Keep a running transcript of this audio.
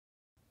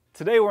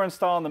Today we're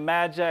installing the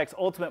Madjax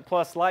Ultimate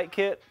Plus light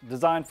kit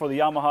designed for the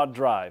Yamaha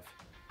Drive.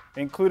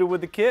 Included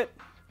with the kit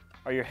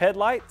are your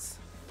headlights,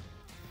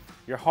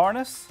 your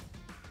harness,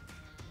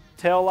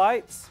 tail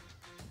lights,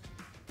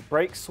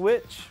 brake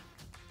switch,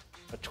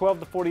 a 12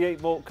 to 48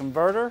 volt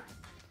converter,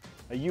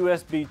 a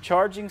USB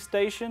charging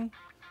station,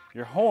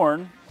 your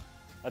horn,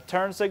 a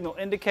turn signal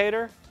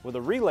indicator with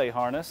a relay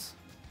harness,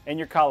 and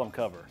your column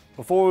cover.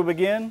 Before we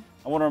begin,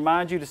 I want to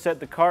remind you to set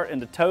the cart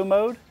into tow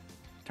mode,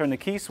 turn the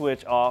key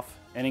switch off,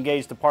 and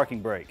engage the parking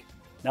brake.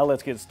 Now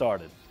let's get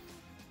started.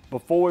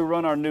 Before we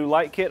run our new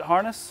light kit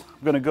harness,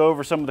 I'm going to go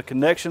over some of the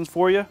connections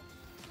for you.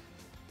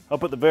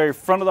 Up at the very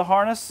front of the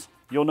harness,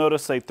 you'll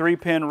notice a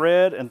 3-pin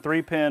red and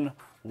 3-pin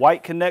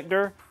white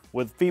connector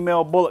with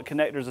female bullet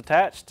connectors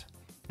attached.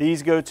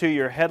 These go to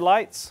your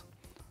headlights.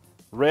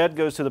 Red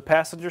goes to the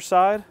passenger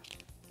side.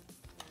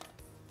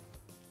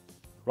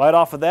 Right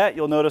off of that,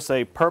 you'll notice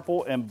a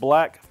purple and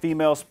black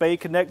female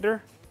spade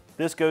connector.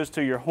 This goes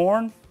to your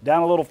horn.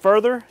 Down a little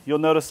further, you'll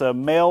notice a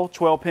male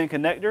 12-pin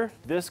connector.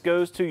 This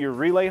goes to your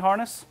relay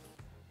harness.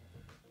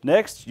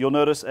 Next, you'll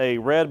notice a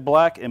red,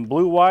 black, and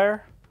blue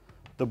wire.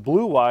 The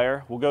blue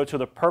wire will go to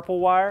the purple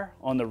wire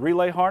on the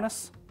relay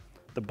harness.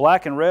 The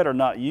black and red are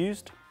not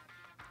used.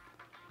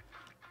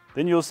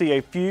 Then you'll see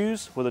a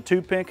fuse with a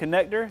 2-pin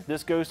connector.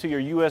 This goes to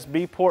your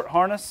USB port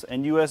harness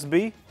and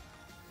USB.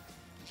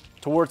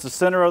 Towards the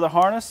center of the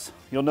harness,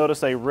 you'll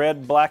notice a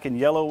red, black, and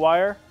yellow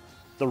wire.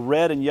 The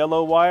red and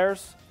yellow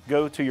wires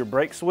go to your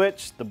brake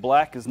switch. The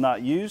black is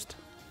not used.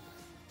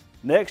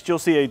 Next, you'll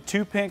see a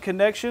 2-pin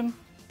connection.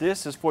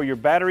 This is for your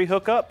battery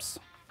hookups.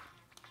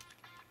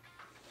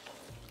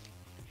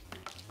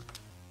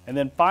 And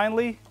then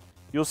finally,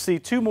 you'll see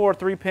 2 more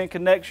 3-pin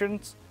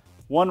connections,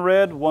 one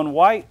red, one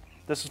white.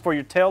 This is for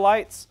your tail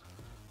lights.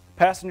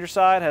 Passenger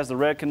side has the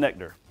red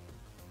connector.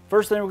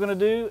 First thing we're going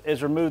to do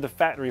is remove the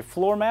factory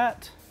floor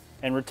mat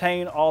and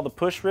retain all the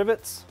push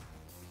rivets,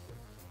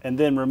 and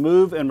then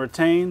remove and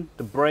retain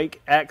the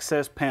brake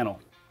access panel.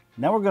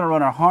 Now we're going to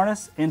run our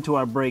harness into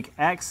our brake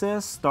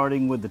access,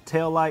 starting with the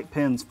tail light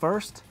pins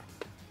first.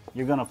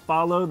 You're going to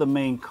follow the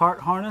main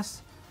cart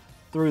harness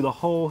through the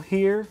hole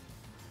here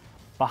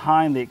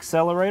behind the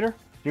accelerator.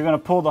 You're going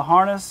to pull the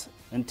harness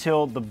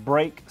until the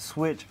brake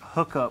switch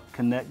hookup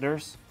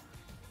connectors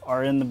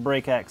are in the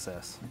brake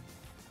access.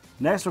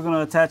 Next, we're going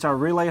to attach our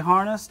relay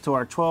harness to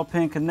our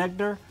 12-pin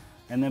connector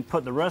and then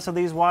put the rest of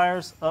these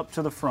wires up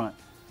to the front.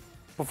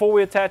 Before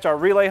we attach our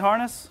relay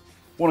harness,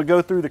 I want to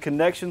go through the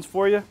connections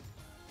for you.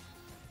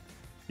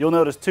 You'll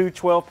notice 2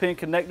 12-pin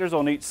connectors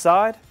on each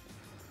side.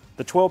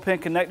 The 12-pin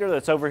connector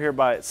that's over here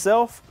by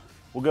itself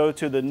will go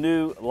to the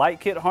new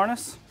light kit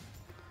harness.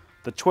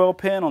 The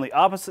 12-pin on the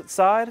opposite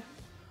side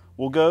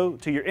will go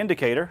to your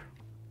indicator.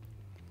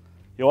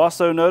 You'll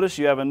also notice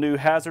you have a new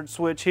hazard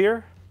switch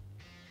here.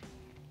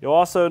 You'll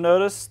also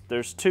notice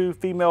there's 2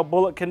 female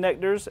bullet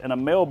connectors and a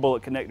male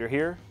bullet connector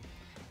here.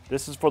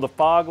 This is for the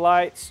fog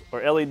lights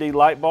or LED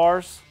light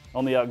bars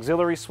on the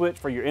auxiliary switch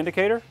for your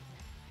indicator.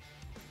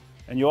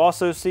 And you'll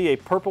also see a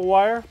purple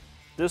wire.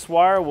 This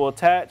wire will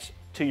attach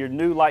to your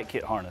new light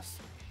kit harness.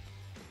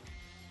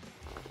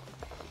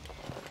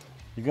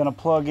 You're going to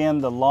plug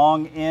in the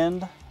long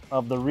end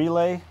of the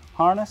relay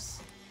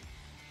harness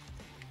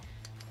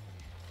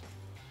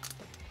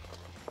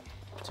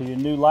to your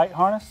new light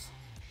harness.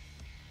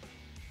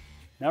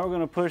 Now we're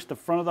going to push the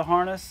front of the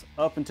harness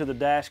up into the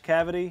dash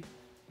cavity.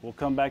 We'll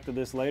come back to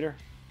this later.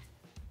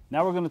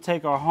 Now we're going to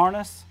take our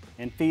harness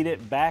and feed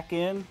it back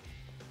in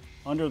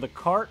under the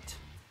cart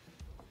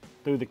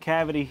through the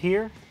cavity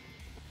here.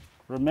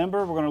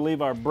 Remember, we're going to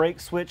leave our brake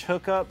switch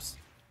hookups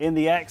in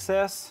the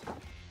access.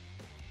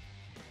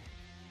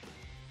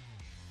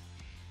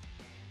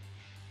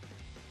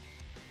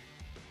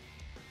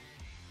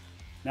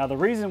 Now the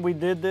reason we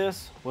did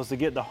this was to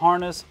get the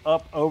harness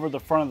up over the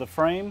front of the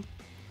frame.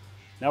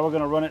 Now we're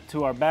going to run it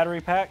to our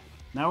battery pack.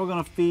 Now we're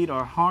going to feed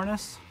our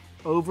harness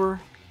over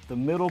the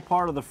middle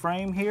part of the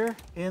frame here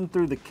in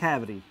through the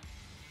cavity.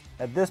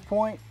 At this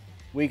point,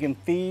 we can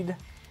feed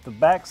the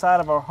back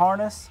side of our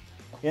harness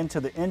into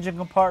the engine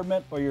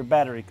compartment or your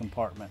battery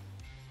compartment.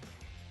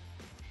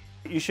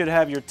 You should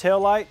have your tail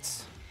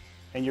lights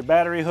and your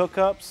battery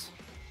hookups.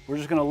 We're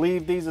just going to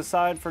leave these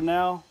aside for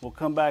now. We'll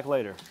come back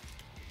later.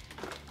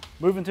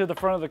 Moving to the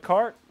front of the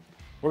cart,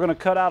 we're going to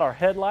cut out our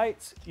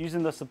headlights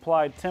using the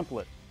supplied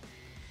template.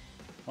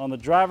 On the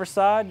driver's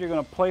side, you're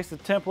going to place the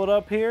template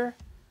up here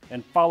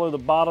and follow the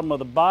bottom of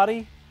the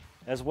body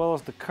as well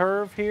as the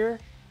curve here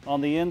on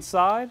the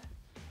inside.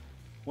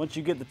 Once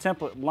you get the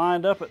template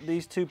lined up at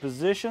these 2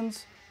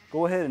 positions,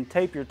 go ahead and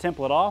tape your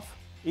template off.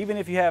 Even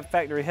if you have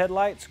factory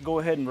headlights, go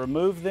ahead and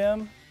remove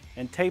them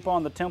and tape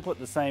on the template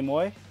the same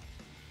way.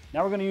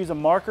 Now we're going to use a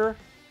marker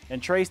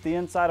and trace the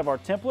inside of our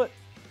template.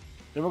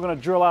 Then we're going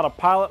to drill out a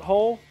pilot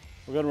hole.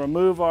 We're going to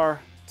remove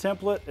our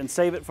template and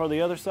save it for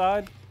the other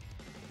side,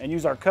 and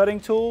use our cutting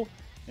tool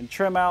and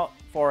trim out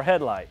for our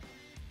headlight.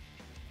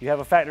 If you have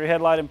a factory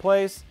headlight in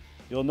place,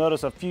 you'll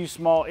notice a few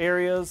small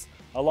areas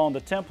along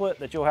the template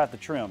that you'll have to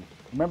trim.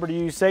 Remember to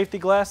use safety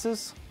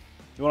glasses.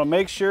 You want to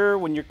make sure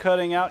when you're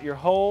cutting out your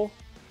hole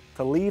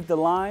to leave the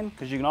line,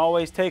 because you can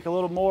always take a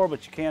little more,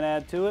 but you can't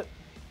add to it.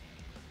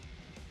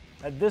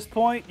 At this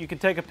point, you can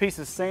take a piece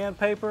of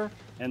sandpaper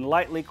and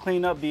lightly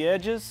clean up the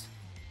edges.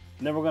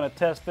 And then we're going to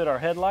test fit our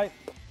headlight.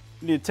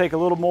 You need to take a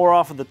little more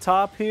off of the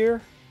top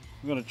here.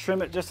 We're going to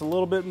trim it just a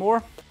little bit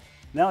more.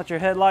 Now that your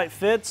headlight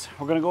fits,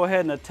 we're going to go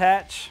ahead and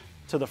attach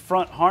to the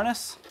front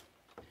harness.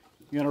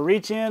 You're going to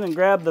reach in and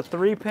grab the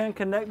 3-pin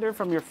connector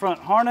from your front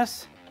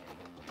harness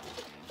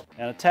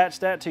and attach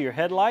that to your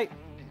headlight.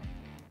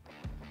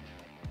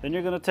 Then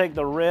you're going to take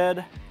the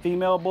red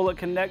female bullet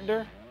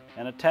connector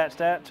and attach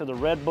that to the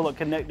red bullet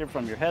connector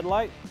from your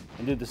headlight,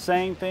 and do the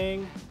same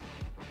thing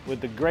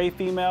with the gray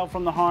female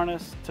from the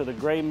harness to the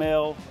gray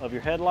male of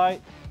your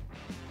headlight.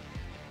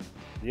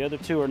 The other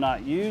two are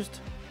not used.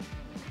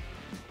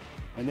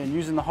 And then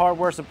using the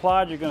hardware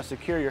supplied, you're going to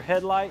secure your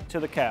headlight to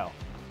the cowl.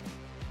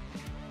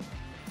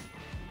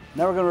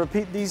 Now we're going to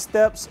repeat these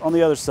steps on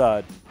the other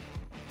side.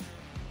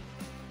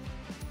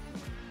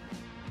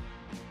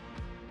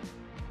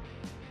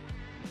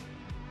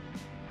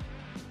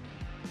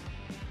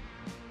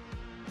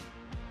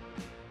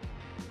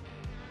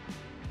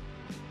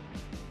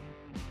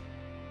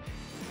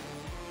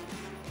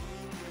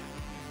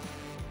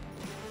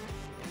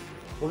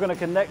 We're going to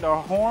connect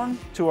our horn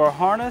to our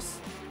harness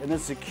and then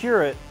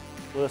secure it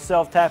with a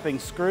self-tapping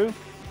screw.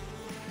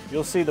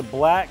 You'll see the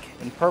black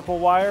and purple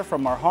wire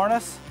from our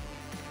harness.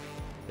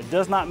 It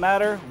does not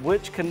matter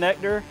which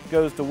connector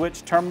goes to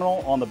which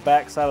terminal on the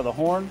back side of the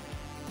horn.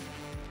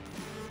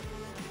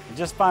 And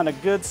just find a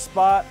good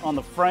spot on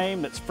the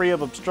frame that's free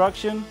of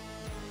obstruction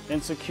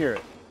and secure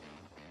it.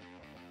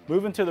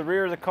 Moving to the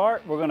rear of the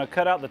cart, we're going to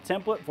cut out the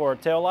template for our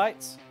tail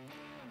lights.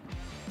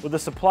 With the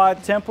supplied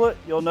template,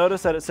 you'll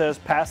notice that it says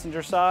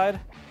passenger side.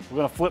 We're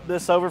going to flip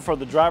this over for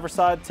the driver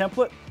side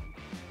template.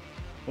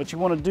 What you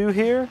want to do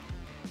here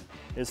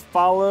is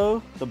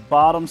follow the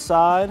bottom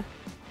side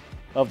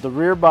of the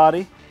rear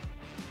body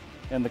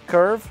and the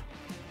curve.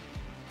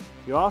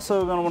 You're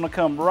also going to want to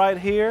come right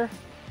here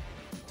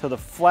to the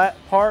flat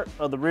part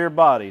of the rear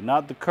body,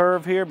 not the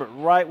curve here, but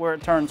right where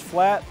it turns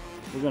flat.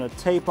 We're going to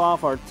tape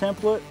off our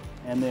template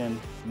and then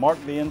mark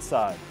the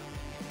inside.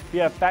 If you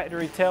have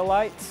factory tail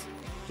lights,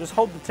 just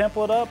hold the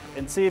template up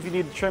and see if you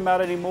need to trim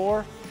out any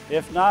more.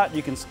 If not,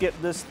 you can skip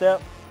this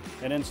step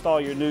and install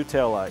your new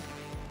tail light.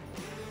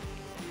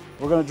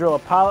 We're going to drill a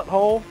pilot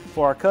hole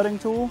for our cutting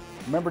tool.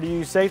 Remember to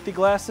use safety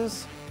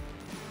glasses.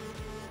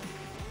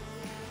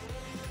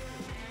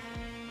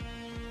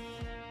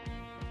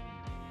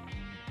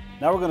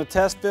 Now we're going to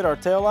test fit our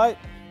tail light.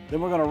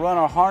 Then we're going to run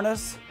our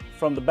harness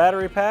from the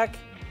battery pack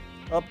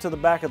up to the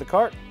back of the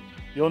cart.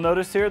 You'll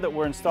notice here that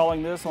we're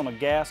installing this on a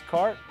gas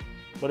cart,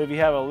 but if you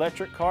have an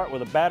electric cart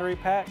with a battery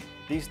pack,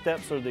 these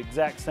steps are the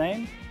exact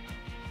same.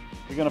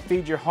 You're going to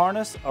feed your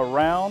harness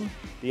around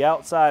the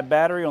outside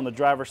battery on the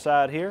driver's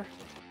side here.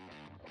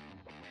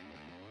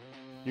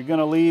 You're going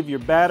to leave your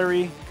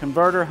battery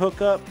converter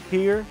hookup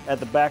here at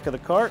the back of the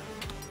cart.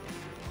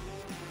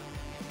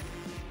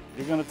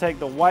 You're going to take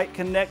the white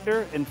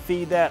connector and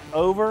feed that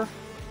over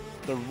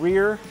the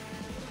rear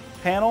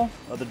panel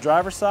of the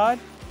driver's side.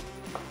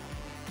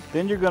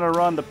 Then you're going to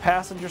run the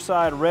passenger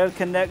side red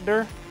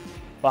connector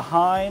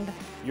behind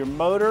your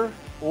motor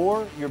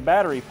or your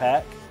battery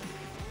pack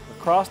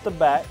across the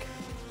back.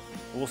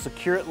 We'll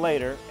secure it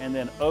later, and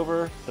then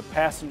over the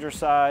passenger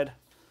side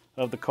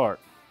of the cart.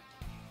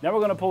 Now we're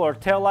going to pull our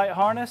tail light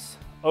harness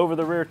over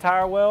the rear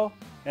tire well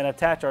and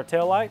attach our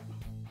tail light.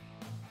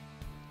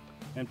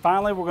 And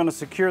finally, we're going to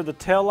secure the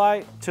tail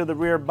light to the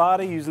rear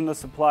body using the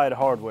supplied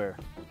hardware.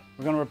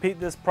 We're going to repeat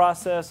this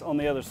process on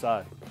the other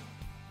side.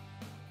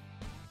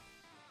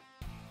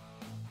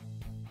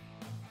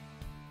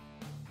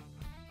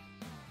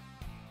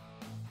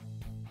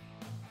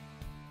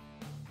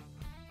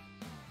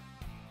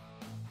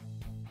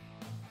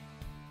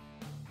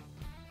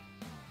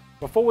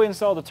 Before we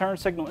install the turn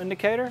signal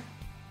indicator,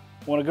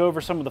 I want to go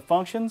over some of the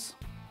functions.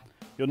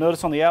 You'll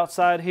notice on the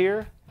outside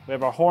here, we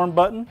have our horn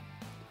button.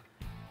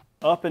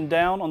 Up and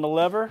down on the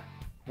lever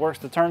works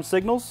the turn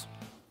signals.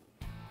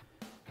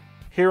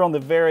 Here on the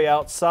very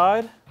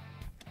outside,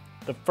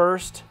 the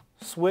first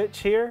switch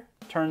here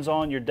turns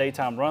on your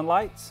daytime run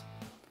lights.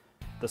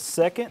 The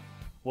second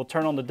will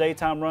turn on the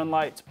daytime run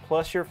lights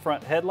plus your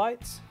front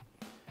headlights.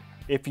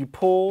 If you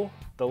pull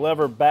the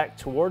lever back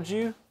towards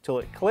you till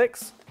it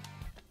clicks,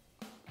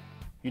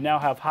 you now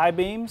have high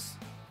beams.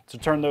 To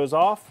turn those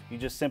off, you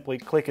just simply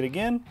click it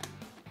again.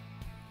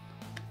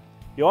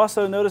 You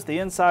also notice the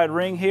inside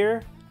ring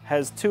here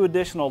has 2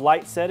 additional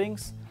light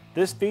settings.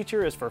 This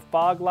feature is for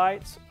fog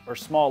lights or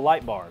small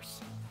light bars.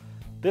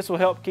 This will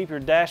help keep your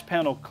dash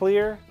panel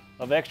clear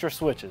of extra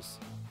switches.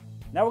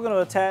 Now we're going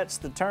to attach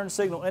the turn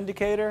signal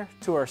indicator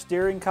to our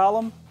steering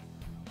column.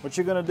 What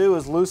you're going to do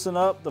is loosen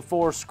up the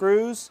 4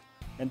 screws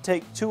and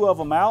take 2 of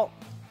them out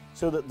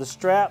so that the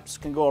straps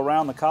can go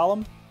around the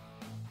column.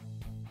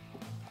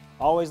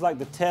 I always like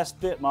to test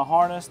fit my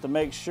harness to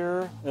make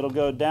sure it'll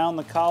go down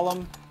the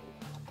column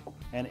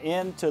and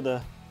into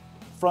the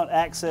front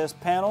access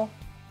panel.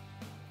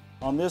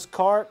 On this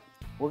cart,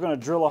 we're going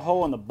to drill a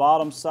hole in the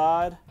bottom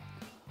side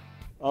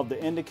of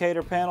the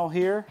indicator panel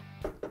here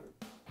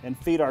and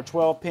feed our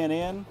 12-pin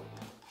in.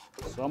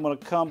 So I'm going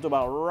to come to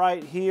about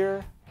right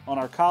here on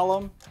our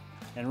column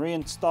and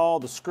reinstall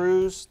the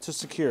screws to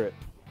secure it.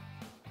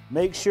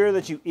 Make sure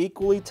that you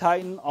equally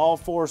tighten all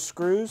 4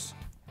 screws.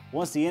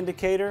 Once the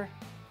indicator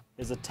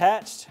is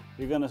attached,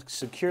 you're going to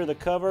secure the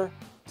cover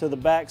to the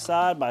back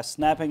side by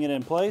snapping it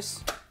in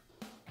place.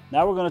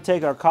 Now we're going to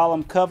take our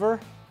column cover.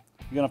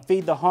 You're going to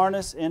feed the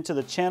harness into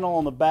the channel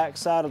on the back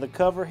side of the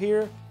cover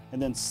here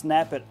and then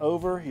snap it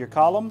over your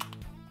column.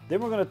 Then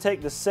we're going to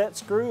take the set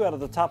screw out of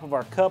the top of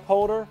our cup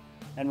holder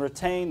and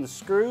retain the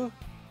screw.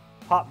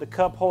 Pop the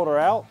cup holder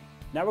out.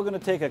 Now we're going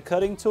to take a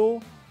cutting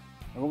tool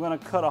and we're going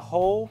to cut a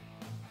hole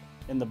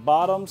in the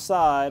bottom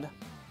side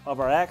of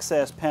our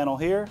access panel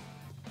here.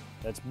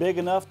 That's big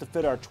enough to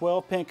fit our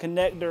 12-pin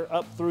connector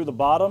up through the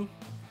bottom.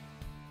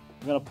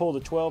 We're going to pull the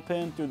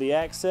 12-pin through the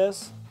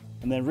access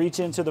and then reach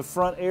into the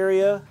front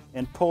area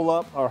and pull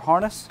up our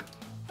harness.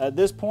 At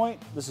this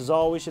point, this is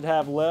all we should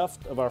have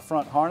left of our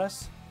front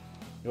harness.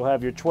 You'll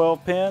have your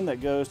 12-pin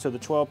that goes to the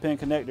 12-pin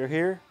connector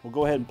here. We'll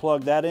go ahead and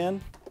plug that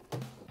in.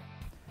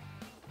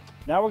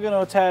 Now we're going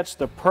to attach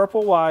the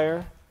purple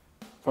wire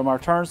from our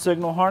turn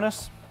signal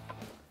harness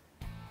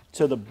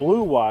to the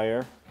blue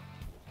wire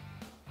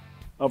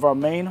of our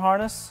main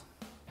harness.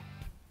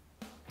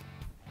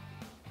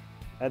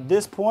 At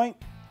this point,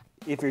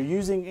 if you're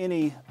using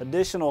any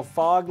additional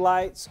fog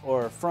lights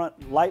or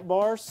front light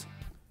bars,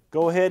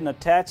 go ahead and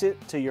attach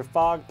it to your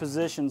fog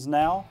positions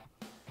now.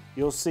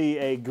 You'll see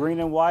a green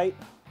and white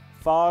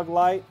fog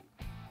light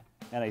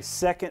and a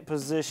second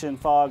position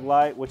fog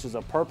light, which is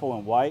a purple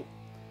and white.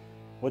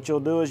 What you'll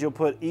do is you'll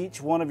put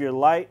each one of your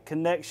light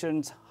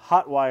connections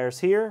hot wires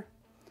here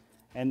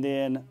and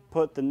then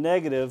put the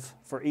negative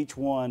for each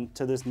one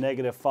to this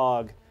negative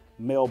fog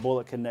male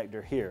bullet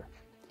connector here.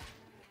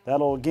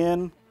 That'll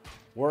again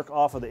work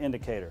off of the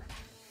indicator.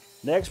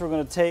 Next, we're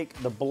going to take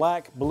the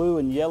black, blue,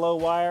 and yellow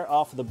wire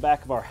off of the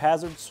back of our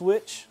hazard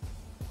switch.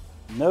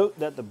 Note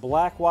that the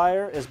black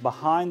wire is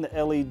behind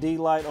the LED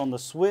light on the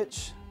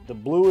switch. The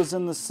blue is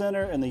in the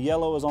center and the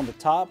yellow is on the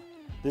top.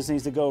 This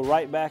needs to go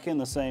right back in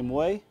the same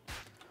way.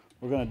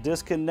 We're going to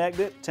disconnect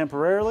it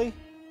temporarily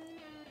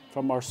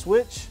from our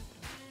switch.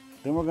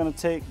 Then we're going to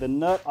take the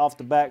nut off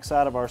the back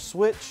side of our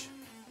switch.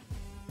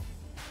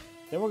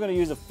 Then we're going to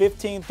use a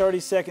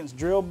 15-30 seconds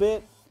drill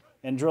bit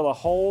and drill a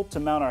hole to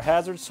mount our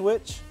hazard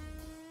switch.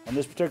 On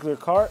this particular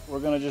cart, we're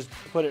going to just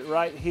put it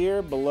right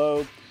here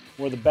below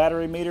where the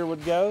battery meter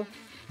would go.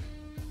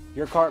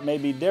 Your cart may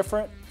be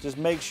different. Just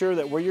make sure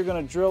that where you're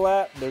going to drill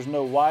at, there's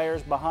no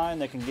wires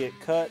behind that can get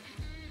cut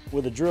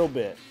with a drill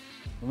bit.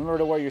 Remember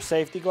to wear your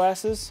safety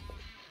glasses.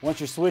 Once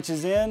your switch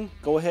is in,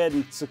 go ahead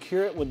and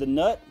secure it with the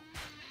nut.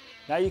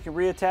 Now you can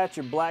reattach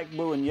your black,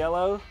 blue, and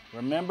yellow.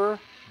 Remember,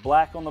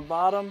 black on the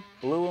bottom,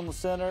 blue on the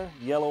center,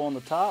 yellow on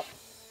the top.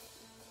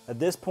 At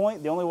this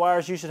point, the only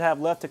wires you should have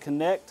left to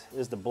connect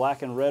is the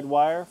black and red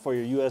wire for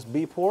your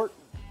USB port.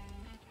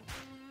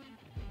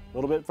 A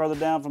little bit further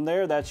down from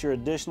there, that's your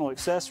additional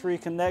accessory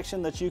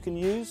connection that you can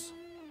use.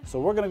 So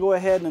we're going to go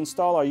ahead and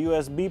install our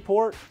USB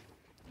port.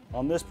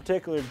 On this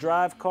particular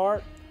drive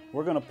cart,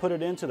 we're going to put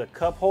it into the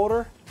cup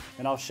holder,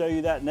 and I'll show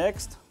you that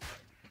next.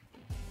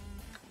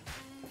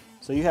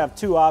 So you have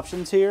 2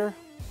 options here.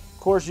 Of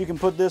course, you can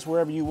put this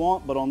wherever you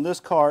want, but on this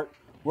cart,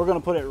 we're going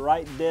to put it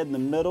right dead in the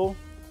middle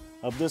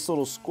of this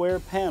little square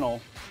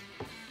panel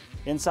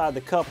inside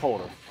the cup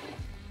holder.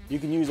 You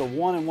can use a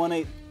 1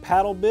 1/8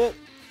 paddle bit,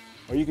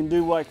 or you can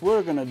do like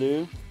we're going to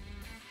do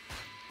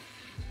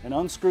and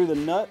unscrew the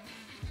nut,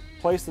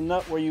 place the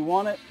nut where you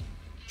want it,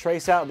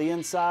 trace out the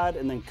inside,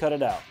 and then cut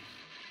it out.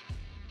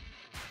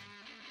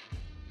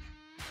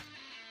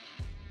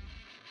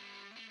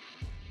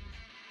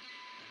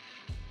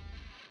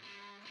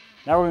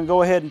 Now we're going to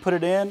go ahead and put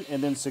it in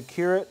and then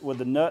secure it with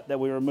the nut that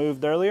we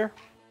removed earlier.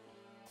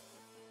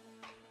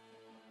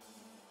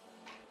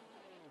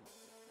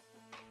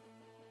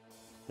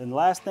 Then the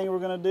last thing we're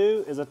going to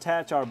do is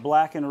attach our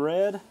black and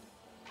red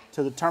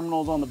to the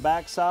terminals on the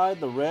back side.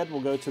 The red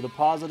will go to the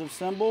positive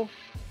symbol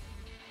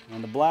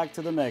and the black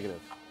to the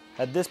negative.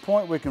 At this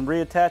point, we can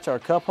reattach our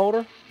cup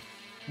holder.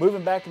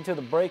 Moving back into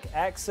the brake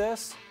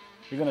access,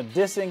 you're going to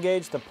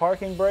disengage the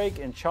parking brake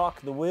and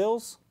chock the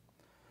wheels.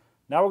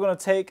 Now we're going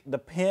to take the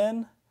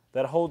pin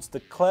that holds the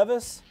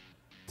clevis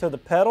to the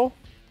pedal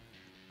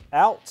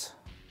out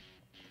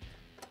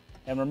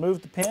and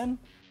remove the pin.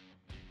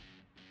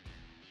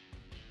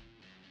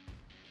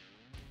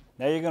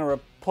 Now you're going to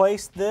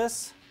replace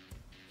this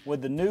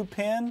with the new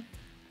pin.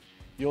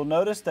 You'll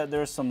notice that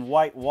there's some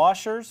white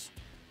washers.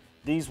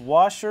 These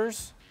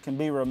washers can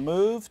be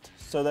removed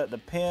so that the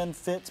pin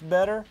fits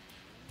better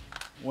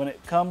when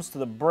it comes to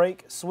the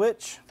brake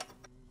switch.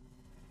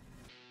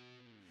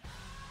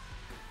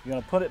 You're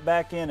going to put it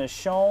back in as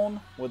shown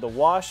with the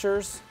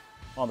washers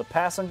on the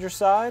passenger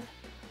side.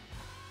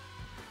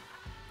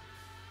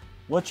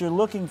 What you're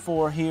looking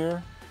for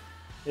here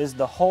is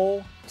the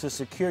hole to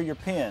secure your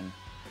pin.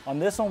 On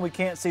this one we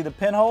can't see the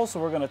pinhole, so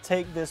we're going to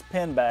take this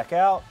pin back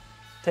out,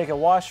 take a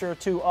washer or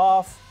 2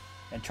 off,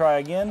 and try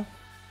again.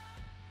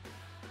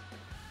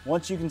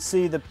 Once you can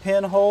see the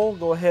pin hole,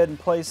 go ahead and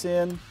place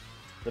in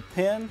the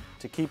pin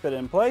to keep it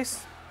in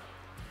place.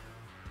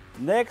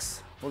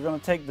 Next, we're going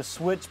to take the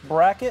switch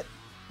bracket.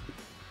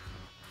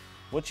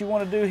 What you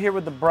want to do here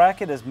with the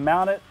bracket is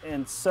mount it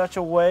in such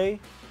a way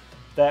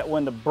that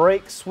when the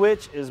brake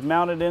switch is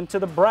mounted into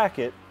the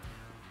bracket,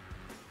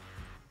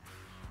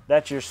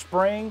 that your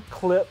spring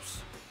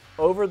clips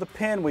over the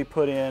pin we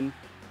put in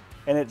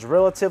and it's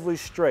relatively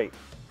straight.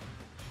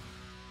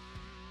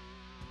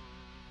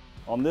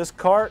 On this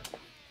cart,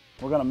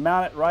 we're going to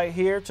mount it right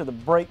here to the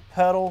brake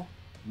pedal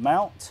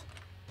mount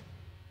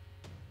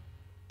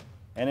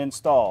and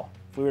install.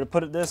 If we were to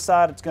put it this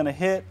side, it's going to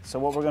hit, so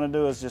what we're going to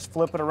do is just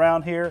flip it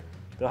around here.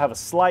 They'll have a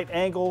slight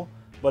angle,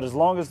 but as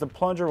long as the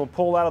plunger will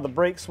pull out of the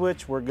brake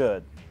switch, we're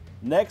good.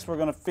 Next, we're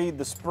going to feed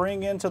the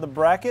spring into the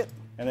bracket,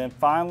 and then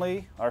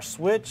finally, our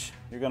switch,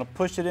 you're going to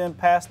push it in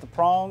past the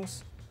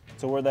prongs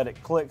to where that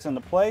it clicks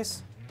into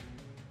place,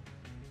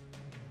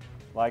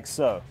 like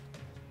so.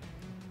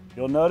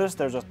 You'll notice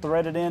there's a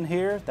threaded end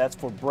here. That's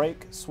for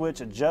brake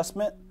switch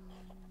adjustment.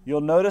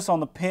 You'll notice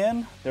on the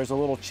pin, there's a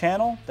little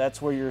channel.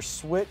 That's where your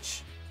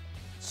switch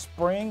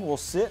spring will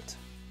sit.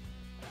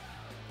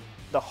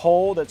 The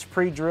hole that's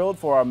pre-drilled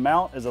for our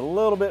mount is a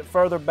little bit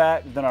further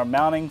back than our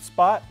mounting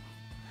spot.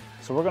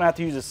 So we're gonna have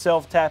to use a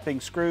self-tapping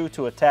screw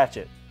to attach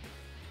it.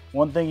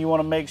 One thing you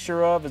wanna make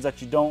sure of is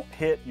that you don't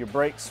hit your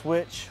brake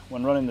switch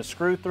when running the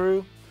screw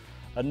through.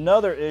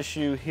 Another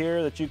issue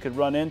here that you could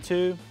run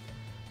into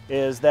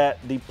is that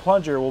the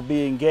plunger will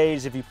be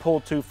engaged if you pull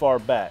too far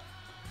back.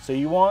 So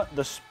you want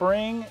the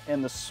spring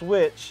and the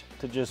switch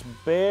to just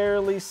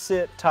barely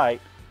sit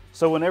tight.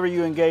 So whenever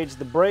you engage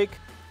the brake,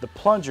 the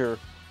plunger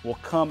will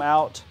come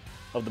out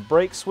of the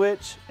brake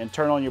switch and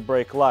turn on your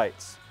brake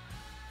lights.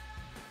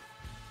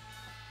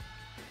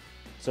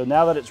 So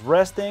now that it's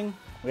resting,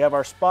 we have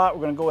our spot.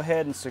 We're going to go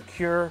ahead and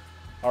secure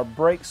our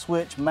brake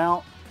switch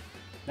mount.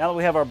 Now that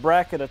we have our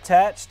bracket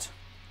attached,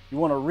 you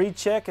want to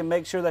recheck and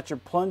make sure that your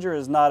plunger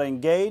is not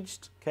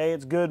engaged. Okay,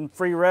 it's good and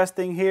free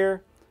resting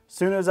here. As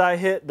soon as I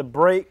hit the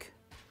brake,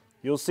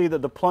 you'll see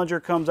that the plunger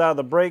comes out of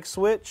the brake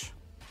switch.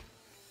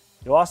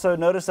 You'll also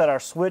notice that our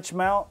switch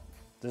mount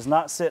does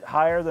not sit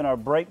higher than our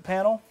brake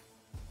panel.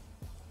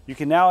 You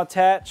can now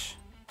attach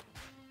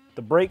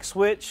the brake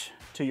switch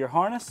to your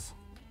harness.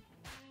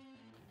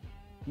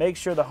 Make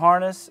sure the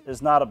harness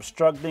is not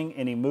obstructing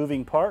any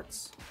moving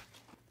parts.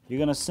 You're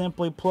going to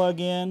simply plug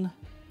in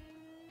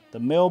the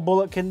male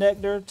bullet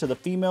connector to the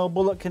female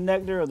bullet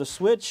connector of the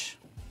switch,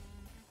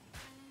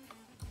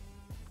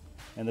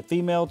 and the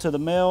female to the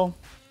male.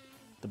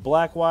 The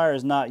black wire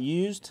is not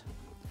used.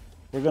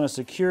 We're going to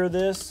secure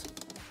this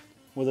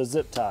with a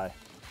zip tie.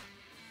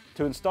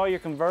 To install your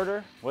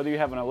converter, whether you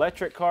have an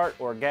electric cart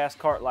or a gas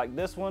cart like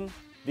this one,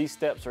 these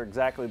steps are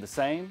exactly the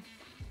same.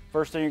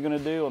 First thing you're going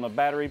to do on the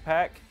battery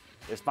pack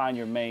is find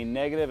your main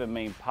negative and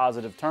main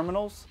positive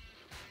terminals.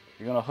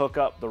 You're going to hook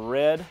up the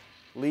red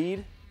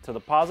lead to the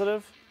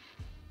positive,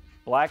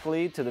 black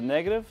lead to the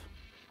negative.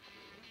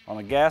 On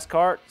a gas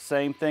cart,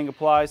 same thing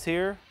applies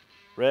here.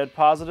 Red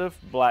positive,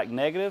 black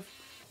negative.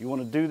 You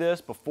want to do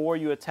this before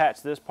you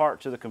attach this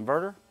part to the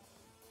converter.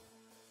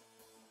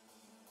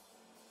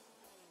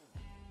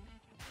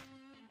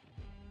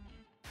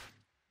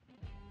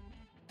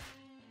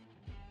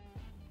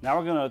 Now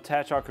we're going to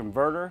attach our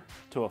converter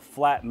to a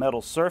flat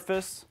metal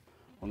surface.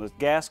 On this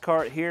gas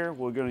cart here,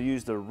 we're going to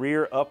use the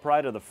rear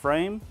upright of the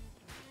frame.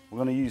 We're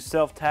going to use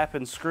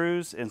self-tapping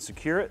screws and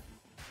secure it.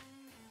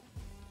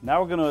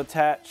 Now we're going to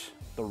attach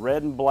the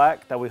red and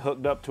black that we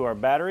hooked up to our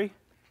battery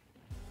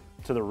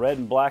to the red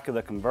and black of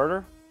the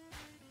converter.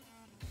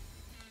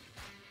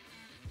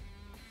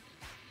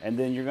 And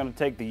then you're going to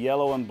take the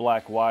yellow and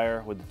black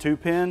wire with the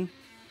 2-pin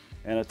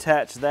and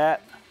attach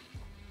that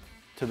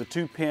to the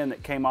 2-pin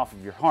that came off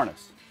of your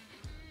harness.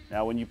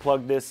 Now when you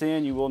plug this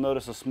in, you will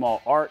notice a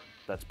small arc.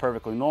 That's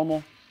perfectly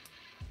normal.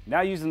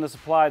 Now using the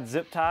supplied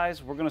zip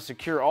ties, we're going to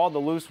secure all the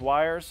loose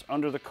wires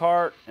under the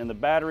cart and the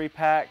battery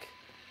pack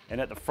and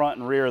at the front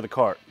and rear of the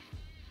cart.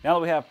 Now that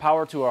we have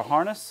power to our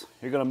harness,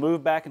 you're going to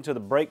move back into the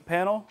brake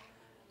panel.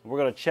 We're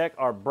going to check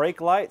our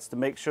brake lights to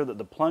make sure that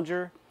the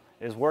plunger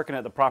is working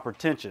at the proper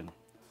tension.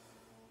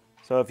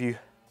 So if you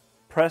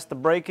press the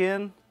brake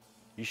in,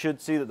 you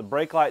should see that the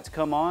brake lights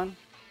come on.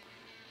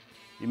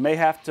 You may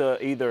have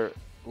to either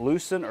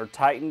loosen or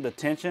tighten the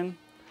tension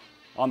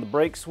on the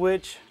brake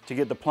switch to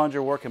get the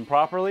plunger working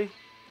properly.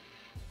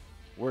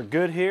 We're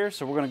good here,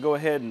 so we're going to go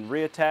ahead and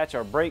reattach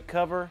our brake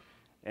cover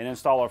and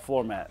install our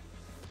floor mat.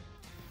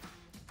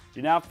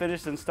 You're now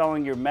finished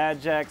installing your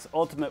Madjax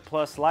Ultimate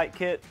Plus light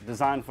kit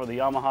designed for the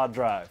Yamaha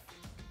Drive.